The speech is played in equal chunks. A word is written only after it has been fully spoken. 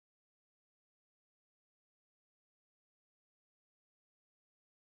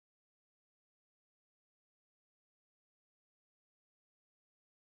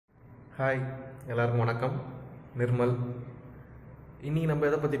Hi எல்லாருக்கும் வணக்கம். நிர்மல். இன்னைக்கு நம்ம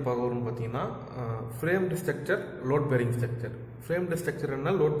எதை பற்றி பார்க்க வரோம்னு பார்த்தீங்கன்னா framed structure, load bearing structure. Framed structure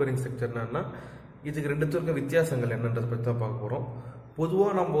என்ன, லோட் பேரிங் ஸ்ட்ரக்சர் என்ன, இதுக்கு ரெண்டுத்துக்கும் வித்தியாசங்கள் என்னன்றதை பற்றி தான் பார்க்க போகிறோம்.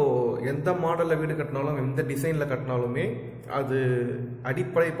 பொதுவாக நம்ம எந்த மாடலில் வீடு கட்டினாலும் எந்த டிசைனில் கட்டினாலுமே அது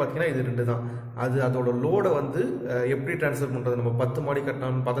அடிப்படை பார்த்தீங்கன்னா இது ரெண்டு தான். அதோட லோடை வந்து எப்படி ட்ரான்ஸ்ஃபர் பண்ணுறது, நம்ம 10 மாடி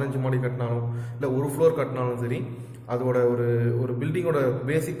கட்டினாலும் 15 மாடி கட்டினாலும் இல்லை ஒரு ஃப்ளோர் கட்டினாலும் சரி, அதோட ஒரு பில்டிங்கோட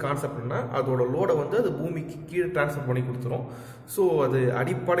பேசிக் கான்செப்ட் என்ன, அதோட லோடை வந்து அது பூமிக்கு கீழே ட்ரான்ஸ்ஃபர் பண்ணி கொடுத்துரும். ஸோ அது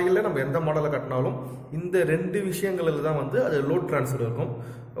அடிப்படையில் நம்ம எந்த மாடலில் கட்டினாலும் இந்த ரெண்டு விஷயங்களில் தான் வந்து அது லோட் ட்ரான்ஸ்ஃபர் இருக்கும்.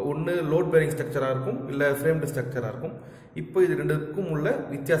 ஒன்று லோட் பேரிங் ஸ்ட்ரக்சராக இருக்கும், இல்லை ஃப்ரேம்டு ஸ்ட்ரக்சராக இருக்கும். இப்போ இது ரெண்டுக்கும் உள்ள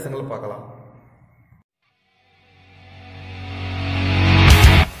வித்தியாசங்களை பார்க்கலாம்.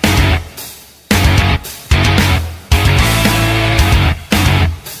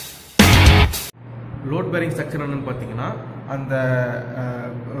 லோட் பேரிங் ஸ்ட்ரக்சர் என்னன்னு பார்த்தீங்கன்னா, அந்த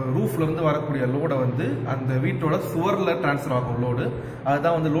ரூஃப்லேருந்து வரக்கூடிய லோடை வந்து அந்த வீட்டோட சுவரில் ட்ரான்ஸ்ஃபர் ஆகும் லோடு.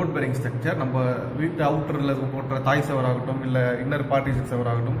 அதுதான் வந்து லோட் பேரிங் ஸ்ட்ரக்சர். நம்ம வீட்டு அவுட்டரில் போன்ற தாய் சவர் ஆகட்டும், இல்லை இன்னர் பார்ட்டிஷன்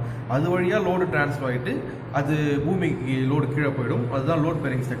சவர் ஆகட்டும், அது வழியாக லோடு ட்ரான்ஸ்ஃபர் ஆகிட்டு அது பூமிக்கு லோடு கீழே போயிடும். அதுதான் லோட்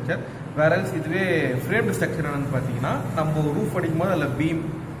பேரிங் ஸ்ட்ரக்சர். வேற இதுவே ஃப்ரேம்டு ஸ்ட்ரக்சர் என்னன்னு பார்த்தீங்கன்னா, நம்ம ரூஃப் அடிக்கும் போது அதில் பீம்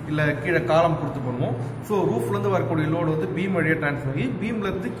இல்லை கீழே காலம் கொடுத்து பண்ணுவோம். ஸோ ரூஃப்லேருந்து வரக்கூடிய லோடு வந்து பீம் வழியாக ட்ரான்ஸ்ஃபர் ஆகி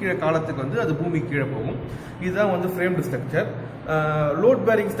பீம்லேருந்து கீழே காலத்துக்கு வந்து அது பூமி கீழே போகும். இதுதான் வந்து ஃப்ரேம்டு ஸ்ட்ரக்சர். லோட்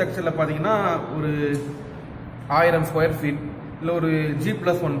பேரிங் ஸ்ட்ரக்சரில் பார்த்தீங்கன்னா ஒரு 1000 ஸ்கொயர் ஃபீட் இல்லை ஒரு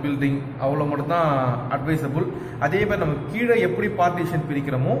G+1 பில்டிங் அவ்வளோ மட்டும் தான் அட்வைசபிள். அதே மாதிரி நம்ம கீழே எப்படி பார்ட்டிஷன்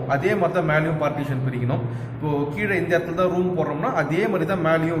பிரிக்கிறோமோ அதே மாதிரி தான் மேலேயும் பார்ட்டிஷன் பிரிக்கணும். இப்போது கீழே இந்த இடத்துல தான் ரூம் போடுறோம்னா அதே மாதிரி தான்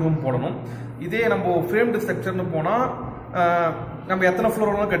மேலேயும் ரூம் போடணும். இதே நம்ம ஃப்ரேம்டு ஸ்ட்ரக்சர்னு போனால் நம்ம எத்தனை ஃப்ளோர்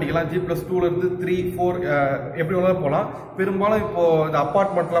வேணாலும் கட்டிக்கலாம். G+2 3, 4 எப்படி வேணாலும் போகலாம். பெரும்பாலும் இப்போ இந்த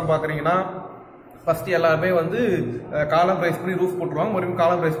அப்பார்ட்மெண்ட்லாம் பார்க்குறீங்கன்னா ஃபர்ஸ்ட் எல்லாருமே வந்து காலம் ரைஸ் பண்ணி ரூஃப் போட்டுருவாங்க, மறுபடியும்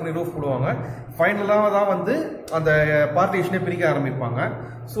காலம் ரைஸ் பண்ணி ரூஃப் போடுவாங்க. ஃபைனலாக தான் வந்து அந்த பார்ட்டிஷனே பிரிக்க ஆரம்பிப்பாங்க.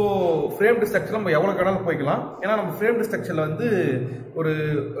 ஸோ ஃப்ரேம்டு ஸ்ட்ரக்சர் நம்ம எவ்வளோ கடலும் போய்க்கலாம். ஏன்னா நம்ம ஃப்ரேம்டு ஸ்ட்ரக்சரில் வந்து ஒரு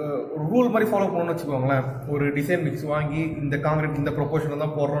ரூல் மாதிரி ஃபாலோ பண்ணணும்னு வச்சுக்கோங்களேன். ஒரு டிசைன் மிக்ஸ் வாங்கி இந்த காங்கிரீட் இந்த ப்ரொபோர்ஷனில்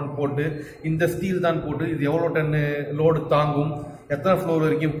தான் போடுறோன்னு போட்டு, இந்த ஸ்டீல் தான் போட்டு, இது எவ்வளோ டன்னு லோடு தாங்கும், எத்தனை ஃப்ளோர்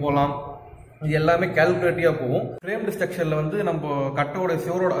வரைக்கும் போகலாம், இது எல்லாமே கால்குலேட்டிவாக போகும். ஃப்ரேம்டு ஸ்ட்ரக்சரில் வந்து நம்ம கட்டோட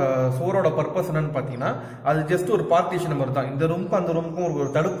சுவரோட பர்பஸ் என்னன்னு பார்த்தீங்கன்னா, அது ஜஸ்ட் ஒரு பார்ட்டிஷன் மாதிரி தான். இந்த ரூமுக்கும் அந்த ரூமுக்கும் ஒரு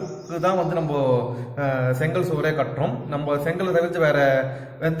தடுப்புக்கு தான் வந்து நம்ம செங்கல் சுவரே கட்டுறோம். நம்ம செங்கல் தவிர்த்து வேற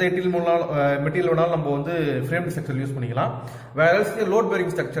எந்த மெட்டீரியல் வேணாலும் நம்ம வந்து ஃப்ரேம்டு ஸ்ட்ரக்சர் யூஸ் பண்ணிக்கலாம். வேற லோட்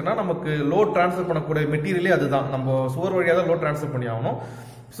பேரிங் ஸ்ட்ரக்சர்னா நமக்கு லோட் டிரான்ஸ்ஃபர் பண்ணக்கூடிய மெட்டீரியலே அதுதான். நம்ம சுவர் வழியாக தான் லோட் டிரான்ஸ்ஃபர் பண்ணி ஆகணும்.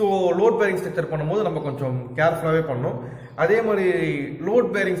 ஸோ லோட் பேரிங் ஸ்ட்ரக்சர் பண்ணும்போது நம்ம கொஞ்சம் கேர்ஃபுல்லாகவே பண்ணணும். அதே மாதிரி லோட்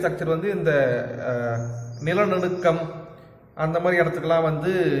பேரிங் ஸ்ட்ரக்சர் வந்து இந்த நிலநடுக்கம் அந்த மாதிரி இடத்துக்கெல்லாம்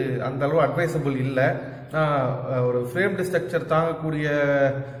வந்து அந்த அளவு அட்வைசபிள் இல்லை. ஒரு ஃப்ரேம்டு ஸ்ட்ரக்சர் தாங்கக்கூடிய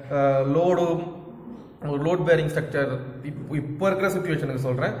லோடும் ஒரு லோட் பேரிங் ஸ்ட்ரக்சர் இப்போ இருக்கிற சுச்சுவேஷனுக்கு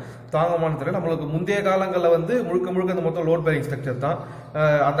சொல்கிறேன், தாங்கமானு தெரியல. நம்மளுக்கு முந்தைய காலங்களில் வந்து முழுக்க இந்த மொத்தம் லோட் பேரிங் ஸ்ட்ரக்சர் தான்.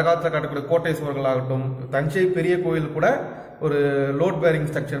 அந்த காலத்தில் கட்டக்கூடிய கோட்டை சுவர்கள் ஆகட்டும், தஞ்சை பெரிய கோயில் கூட ஒரு லோட் பேரிங்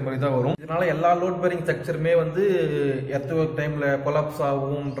ஸ்ட்ரக்சர் மாதிரி தான் வரும். இதனால எல்லா லோட் பேரிங் ஸ்ட்ரக்சருமே வந்து எர்த்குவேக் டைமில் கொலாப்ஸ்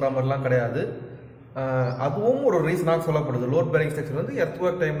ஆகும்ன்ற மாதிரிலாம் கிடையாது. அதுவும் ஒரு ரீசனாக சொல்லப்படுது. லோட் பேரிங் ஸ்ட்ரக்சர் வந்து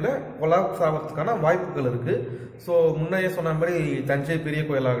எர்த்குவேக் டைமில் கொலாப்ஸ் ஆகிறதுக்கான வாய்ப்புகள் இருக்குது. ஸோ முன்னையே சொன்ன மாதிரி தஞ்சை பெரிய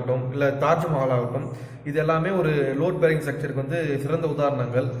கோயில் ஆகட்டும், இல்லை தாஜ்மஹால் ஆகட்டும், இது எல்லாமே ஒரு லோட் பேரிங் ஸ்ட்ரக்சருக்கு வந்து சிறந்த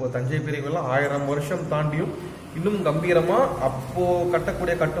உதாரணங்கள். இப்போ தஞ்சை பெரிய கோயிலாம் 1000 வருஷம் தாண்டியும் இன்னும் கம்பீரமாக அப்போ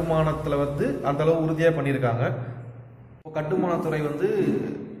கட்டக்கூடிய கட்டுமானத்தில் வந்து அந்த அளவு உறுதியாக பண்ணியிருக்காங்க. இப்போ கட்டுமானத்துறை வந்து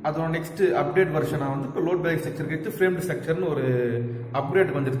அதோட நெக்ஸ்ட் அப்டேட் வெர்ஷனாக வந்து இப்போ லோட் பேரிங் ஸ்ட்ரக்சர் கழிச்சு ஃப்ரேம்டு ஸ்ட்ரக்சர்னு ஒரு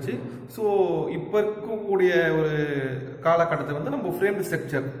அப்டேட் வந்துருச்சு. ஸோ இப்போ இருக்கக்கூடிய ஒரு காலகட்டத்தில் வந்து நம்ம ஃப்ரேம்டு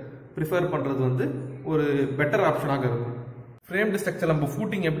ஸ்ட்ரக்சர் ப்ரிஃபர் பண்ணுறது வந்து ஒரு பெட்டர் ஆப்ஷனாக இருக்கும். ஃப்ரேம்டு ஸ்ட்ரக்சர் நம்ம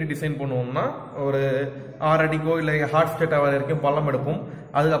ஃபூட்டிங் எப்படி டிசைன் பண்ணுவோம்னா, ஒரு 6 அடிக்கோ இல்லை ஹார்ட் ஸ்டேட் ஆகிற வரைக்கும் பள்ளம் எடுப்போம்.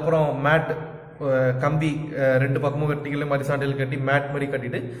 அதுக்கப்புறம் மேட் கம்பி 2 பக்கமும் வெர்டிகல் மாதிரி சாண்டில் கட்டி மேட் மாதிரி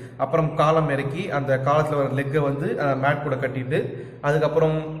கட்டிட்டு, அப்புறம் காலம் இறக்கி அந்த காலத்தில் வர லெக்கை வந்து மேட் கூட கட்டிட்டு,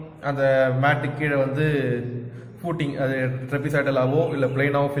 அதுக்கப்புறம் அந்த மேட்டு கீழே வந்து ஃபூட்டிங் அது ட்ரெபிசைடலாவோ இல்லை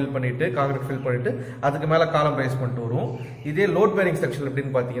பிளைனாவோ ஃபில் பண்ணிட்டு காங்கிரீட் ஃபில் பண்ணிட்டு அதுக்கு மேலே காலம் ரைஸ் பண்ணிட்டு வருவோம். இதே லோட் பேரிங் ஸ்ட்ரக்சர்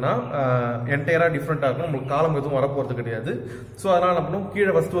எப்படின்னு பார்த்தீங்கன்னா என்டையராக டிஃப்ரெண்டாக இருக்கும். நம்மளுக்கு காலம் எதுவும் வரப்போகிறது கிடையாது. ஸோ அதனால் என்ன பண்ணுவோம்,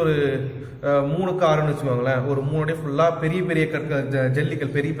 கீழே ஃபஸ்ட்டு ஒரு 3க்கு 6ன்னு வச்சுக்கோங்களேன், ஒரு 3 அடி ஃபுல்லாக பெரிய கற்கள்,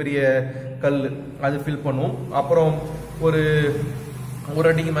 ஜல்லிக்கல், பெரிய கல் அது ஃபில் பண்ணுவோம். அப்புறம் ஒரு 1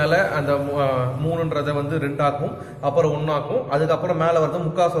 அடிக்கு மேலே அந்த 3ன்றதை வந்து 2 ஆக்கும், அப்புறம் 1 ஆக்கும். அதுக்கப்புறம் மேலே வந்து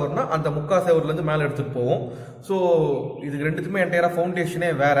முக்காசவர்னா அந்த முக்காசவர்லேருந்து மேலே எடுத்துகிட்டு போவோம். ஸோ இதுக்கு ரெண்டுத்துக்குமே என்டையராக ஃபவுண்டேஷனே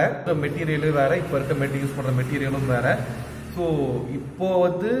வேறு, மெட்டீரியலும் வேறு, இப்போ இருக்க யூஸ் பண்ணுற மெட்டீரியலும் வேறு. ஸோ இப்போ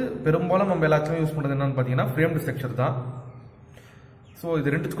வந்து பெரும்பாலும் நம்ம எல்லாத்தையும் யூஸ் பண்ணுறது என்னன்னு பார்த்தீங்கன்னா ஃப்ரேம்டு ஸ்ட்ரக்சர் தான். ஸோ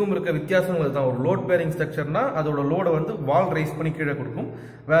இது ரெண்டுத்துக்கும் இருக்க வித்தியாசம் அதுதான். ஒரு லோட் பேரிங் ஸ்ட்ரக்சர்னா அதோட லோடை வந்து வால் ரைஸ் பண்ணி கீழே கொடுக்கும்.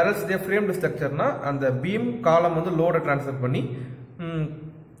 வேற இதே ஃப்ரேம்டு ஸ்ட்ரக்சர்னா அந்த பீம் காலம் வந்து லோடை டிரான்ஸ்ஃபர் பண்ணி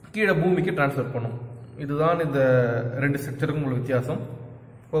கீழே பூமிக்கு டிரான்ஸ்ஃபர் பண்ணும். இதுதான் இந்த ரெண்டு ஸ்ட்ரக்சருக்கும் உங்களுக்கு வித்தியாசம்.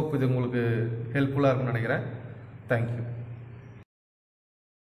 ஹோப் இது உங்களுக்கு ஹெல்ப்ஃபுல்லாக இருக்குன்னு நினைக்கிறேன். தேங்க்யூ.